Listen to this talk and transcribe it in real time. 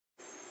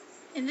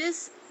In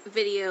this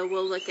video,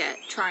 we'll look at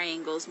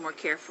triangles more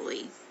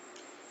carefully.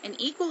 An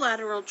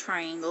equilateral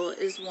triangle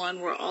is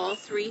one where all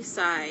three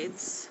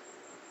sides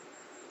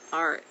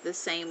are the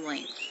same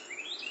length.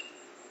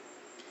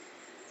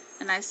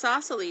 An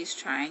isosceles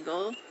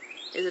triangle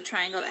is a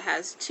triangle that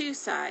has two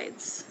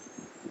sides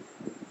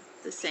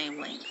the same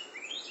length.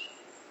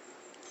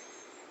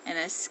 And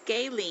a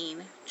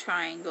scalene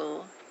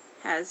triangle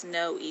has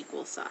no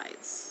equal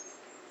sides.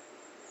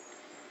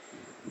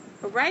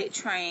 A right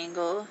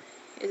triangle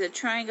is a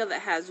triangle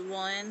that has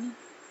one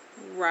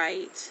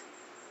right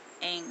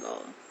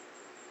angle.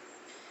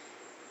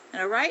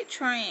 And a right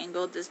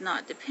triangle does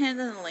not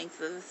depend on the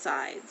length of the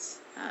sides.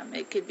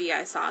 It could be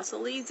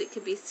isosceles, it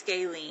could be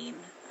scalene,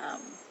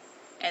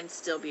 and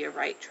still be a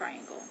right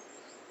triangle.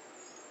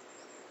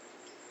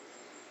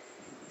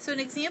 So in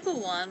example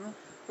 1,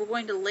 we're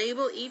going to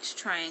label each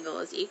triangle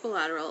as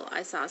equilateral,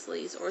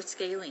 isosceles, or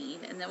scalene,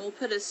 and then we'll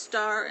put a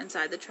star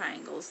inside the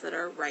triangles that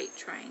are right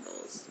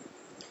triangles.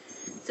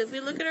 So if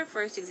we look at our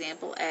first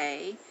example,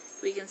 A,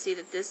 we can see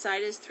that this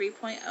side is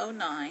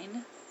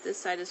 3.09, this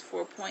side is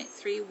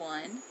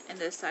 4.31, and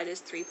this side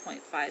is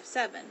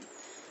 3.57.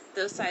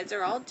 Those sides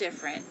are all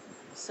different,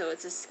 so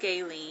it's a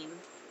scalene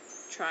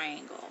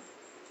triangle.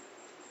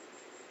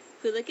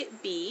 If we look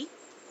at B,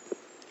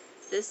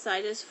 this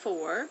side is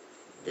 4,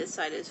 this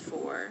side is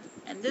 4,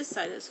 and this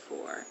side is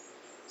 4.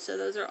 So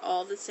those are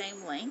all the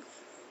same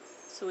length,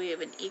 so we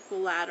have an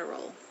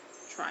equilateral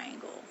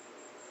triangle.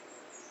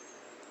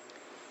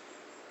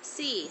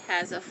 C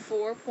has a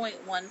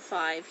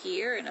 4.15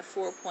 here and a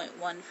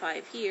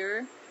 4.15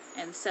 here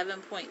and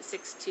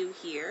 7.62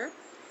 here.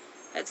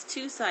 That's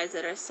two sides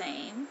that are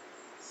same,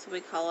 so we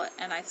call it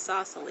an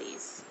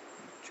isosceles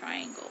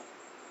triangle.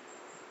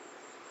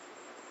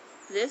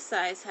 This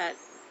size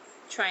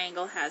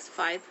triangle has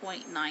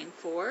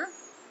 5.94,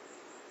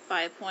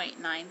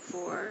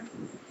 5.94,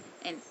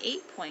 and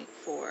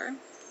 8.4,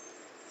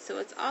 so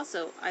it's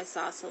also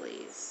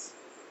isosceles.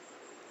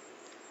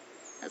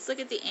 Let's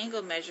look at the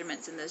angle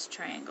measurements in this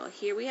triangle.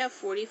 Here we have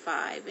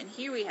 45, and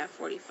here we have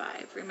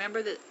 45.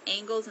 Remember that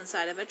angles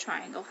inside of a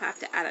triangle have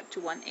to add up to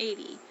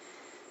 180.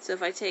 So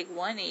if I take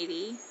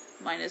 180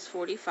 minus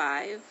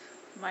 45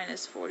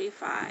 minus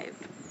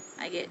 45,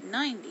 I get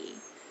 90.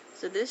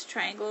 So this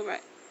triangle,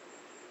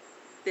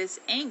 this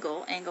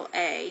angle, angle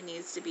A,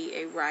 needs to be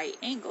a right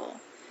angle.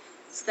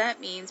 So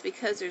that means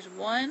because there's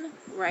one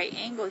right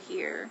angle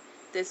here,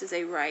 this is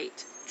a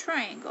right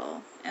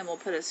triangle, and we'll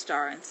put a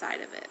star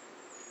inside of it.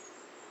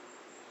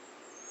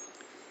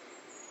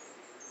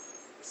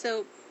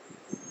 So,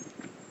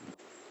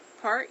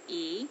 part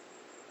E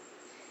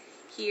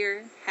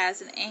here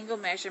has an angle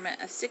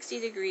measurement of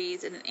 60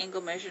 degrees and an angle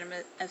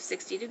measurement of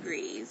 60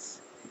 degrees.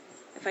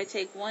 If I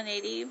take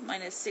 180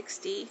 minus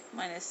 60,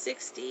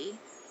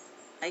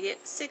 I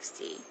get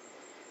 60.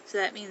 So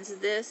that means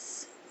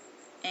this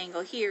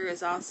angle here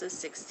is also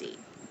 60.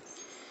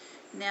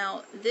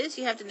 Now, this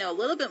you have to know a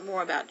little bit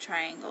more about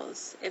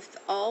triangles. If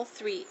all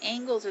three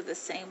angles are the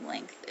same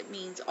length, it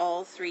means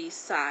all three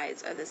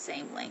sides are the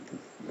same length.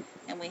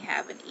 And we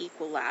have an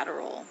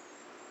equilateral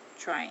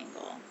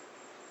triangle.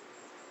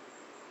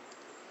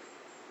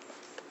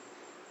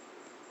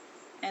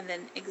 And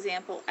then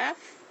example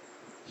F,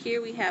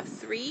 here we have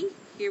 3,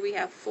 here we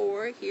have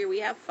 4, here we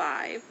have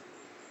 5.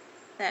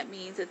 That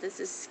means that this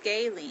is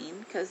scalene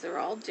because they're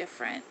all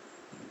different.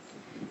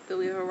 But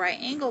we have a right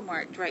angle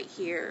marked right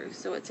here,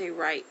 so it's a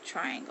right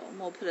triangle. And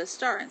we'll put a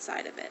star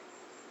inside of it.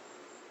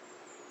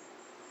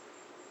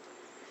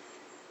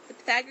 The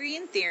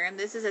Pythagorean theorem,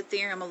 this is a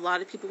theorem a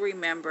lot of people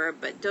remember,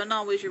 but don't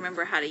always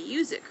remember how to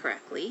use it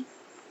correctly.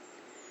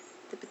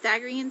 The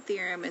Pythagorean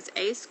theorem is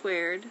a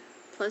squared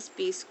plus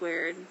b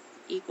squared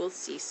equals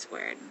c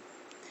squared.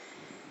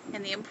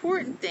 And the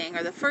important thing,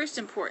 or the first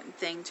important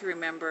thing to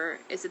remember,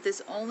 is that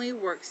this only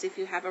works if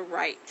you have a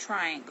right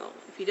triangle.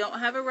 If you don't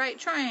have a right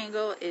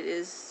triangle,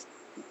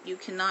 you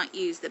cannot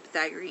use the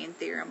Pythagorean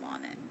theorem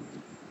on it.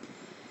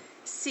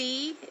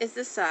 C is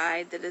the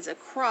side that is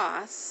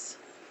across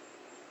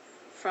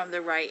from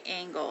the right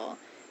angle.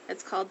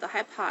 It's called the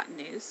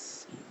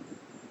hypotenuse.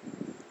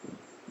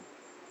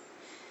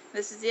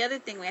 This is the other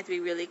thing we have to be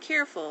really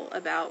careful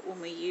about when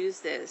we use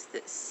this,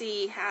 that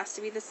C has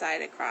to be the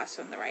side across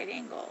from the right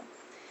angle.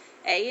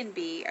 A and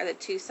B are the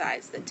two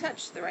sides that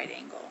touch the right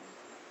angle.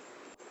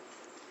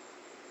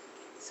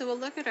 So we'll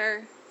look at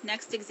our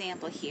next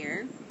example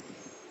here.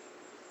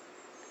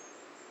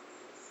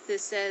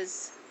 This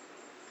says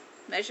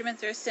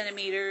measurements are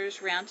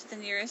centimeters, round to the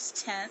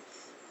nearest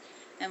tenth,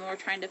 and we're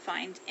trying to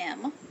find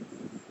M.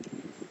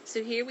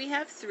 So here we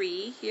have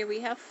 3, here we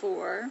have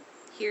 4,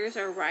 here's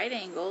our right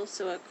angle,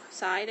 so a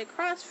side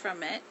across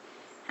from it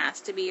has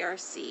to be our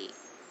C.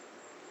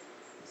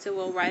 So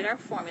we'll write our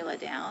formula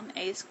down,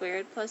 a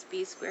squared plus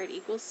b squared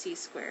equals c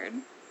squared.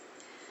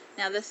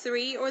 Now the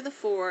 3 or the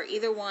 4,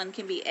 either one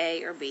can be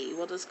a or b.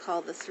 We'll just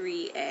call the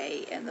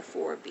 3a and the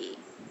 4b.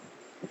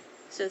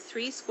 So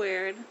 3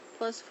 squared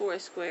plus 4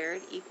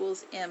 squared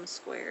equals m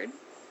squared.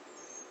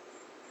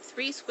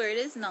 3 squared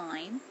is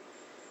 9,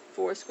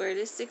 4 squared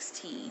is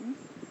 16,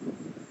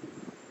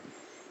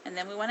 And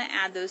then we want to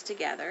add those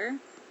together.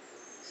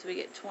 So we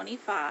get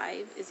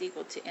 25 is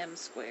equal to m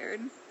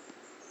squared. And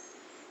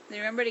then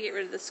remember, to get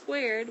rid of the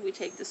squared, we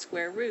take the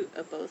square root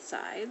of both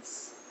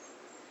sides.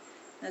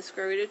 And the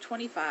square root of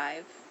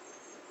 25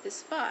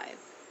 is 5.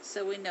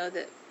 So we know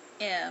that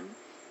m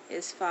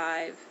is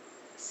 5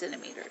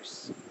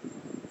 centimeters.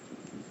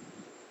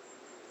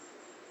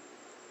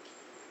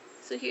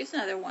 So here's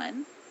another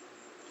one.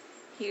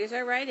 Here's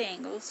our right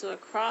angle, so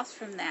across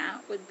from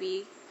that would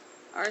be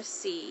our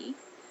C,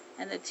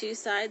 and the two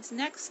sides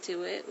next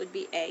to it would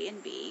be A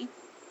and B.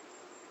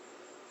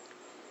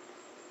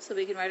 So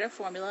we can write our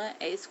formula: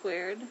 a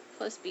squared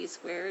plus b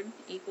squared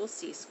equals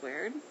c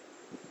squared,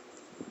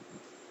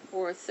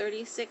 or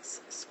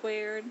 36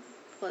 squared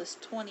plus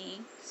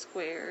 20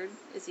 squared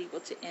is equal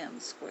to m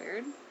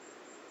squared.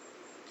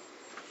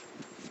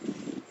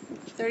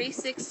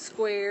 36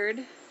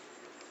 squared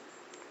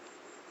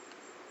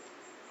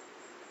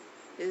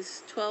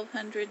is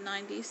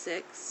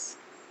 1296.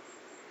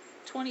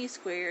 20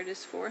 squared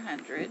is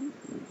 400.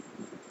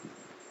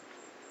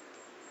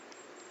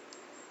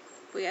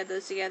 If we add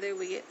those together,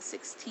 we get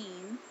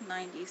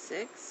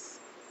 1696.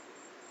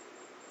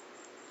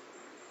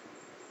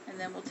 And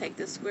then we'll take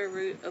the square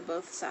root of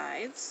both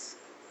sides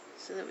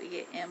so that we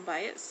get m by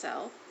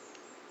itself.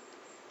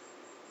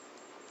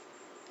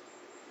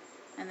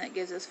 And that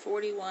gives us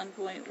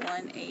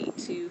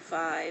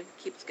 41.1825,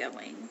 keeps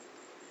going.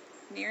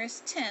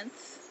 Nearest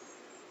tenth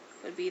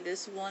would be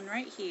this one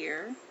right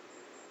here.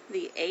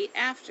 The 8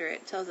 after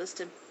it tells us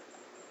to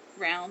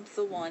round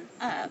the 1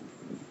 up,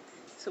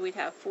 so we'd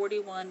have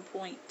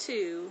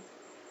 41.2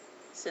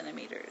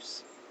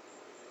 centimeters.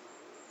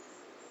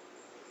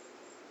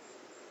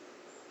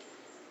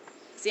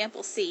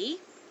 Example C,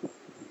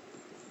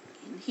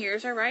 and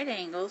here's our right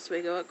angle, so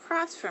we go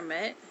across from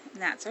it,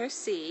 and that's our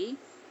C.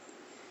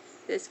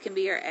 This can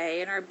be our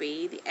A and our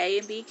B. The A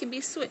and B can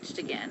be switched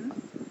again.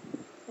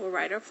 We'll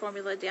write our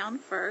formula down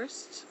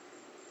first.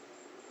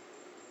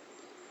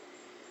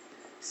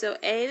 So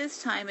A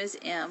this time is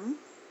m,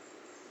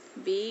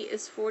 B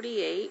is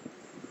 48,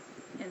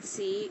 and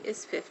C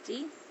is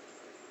 50.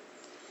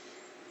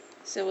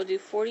 So we'll do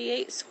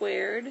 48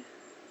 squared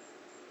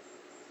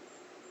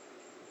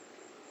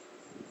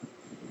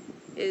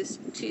is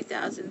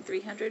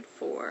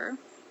 2,304.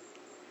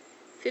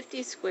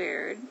 50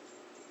 squared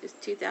is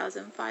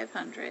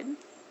 2,500.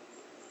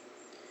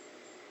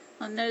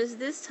 Well, notice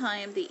this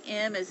time the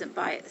m isn't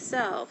by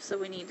itself, so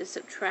we need to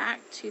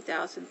subtract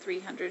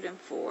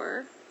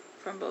 2,304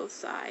 from both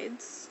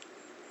sides.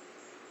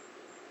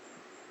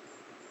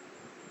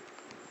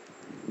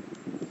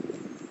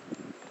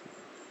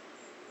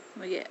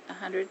 We get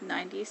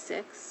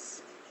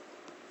 196.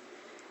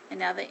 And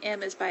now the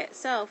m is by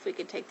itself, we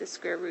can take the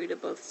square root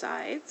of both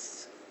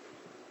sides.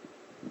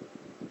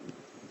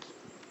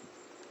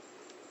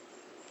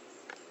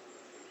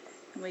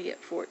 And we get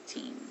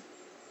 14.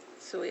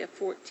 So we have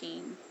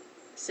 14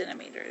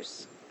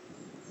 centimeters.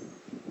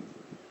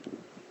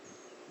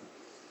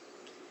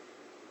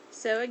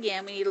 So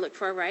again, we need to look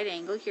for a right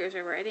angle. Here's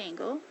our right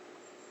angle.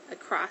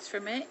 Across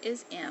from it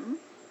is m.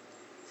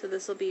 So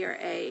this will be our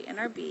A and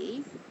our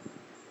B.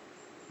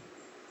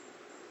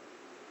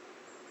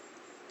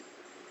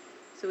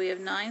 So we have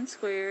 9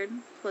 squared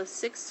plus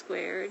 6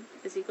 squared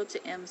is equal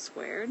to m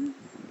squared.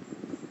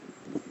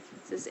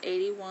 This is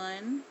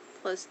 81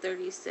 plus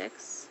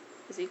 36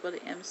 is equal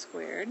to m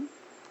squared.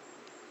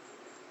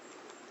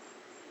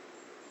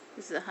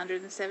 This is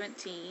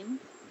 117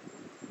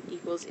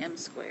 equals m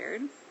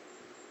squared.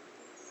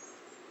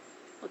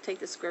 We'll take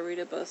the square root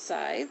of both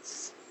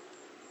sides.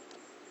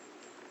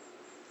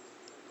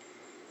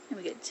 And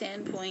we get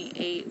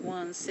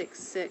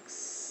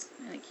 10.8166,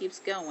 and it keeps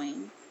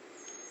going.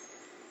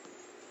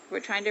 We're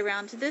trying to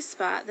round to this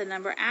spot. The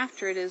number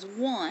after it is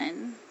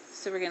 1,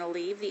 so we're going to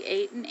leave the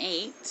 8 and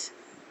 8,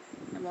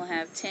 and we'll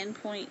have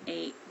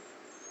 10.8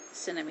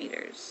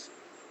 centimeters.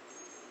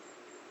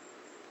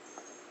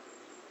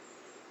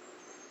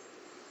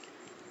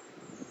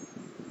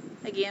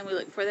 Again, we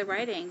look for the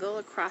right angle.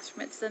 Across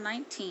from it's the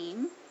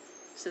 19,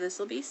 so this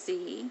will be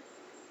C.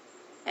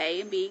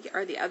 A and B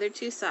are the other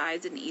two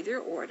sides in either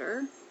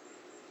order.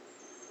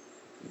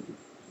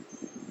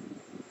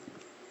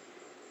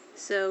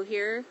 So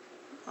here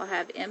I'll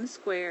have m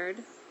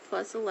squared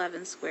plus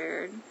 11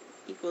 squared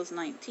equals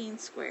 19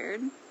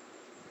 squared.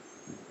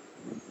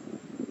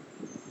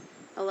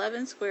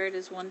 11 squared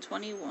is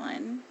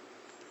 121.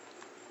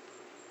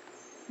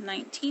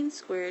 19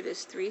 squared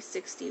is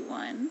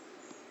 361.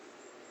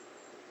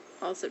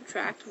 I'll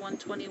subtract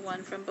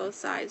 121 from both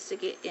sides to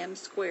get m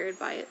squared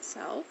by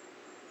itself.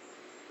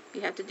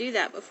 You have to do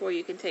that before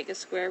you can take a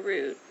square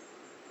root.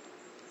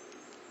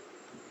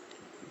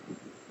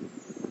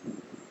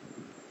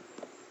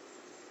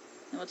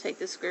 And we'll take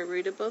the square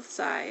root of both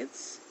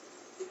sides.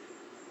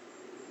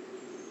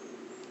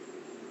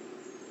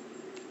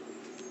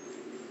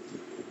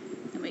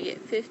 And we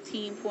get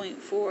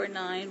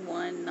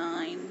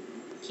 15.4919.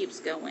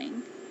 Keeps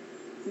going.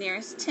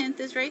 Nearest tenth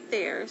is right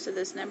there, so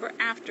this number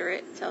after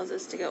it tells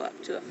us to go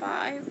up to a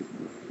 5,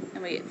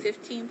 and we get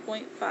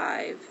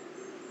 15.5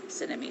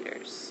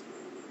 centimeters.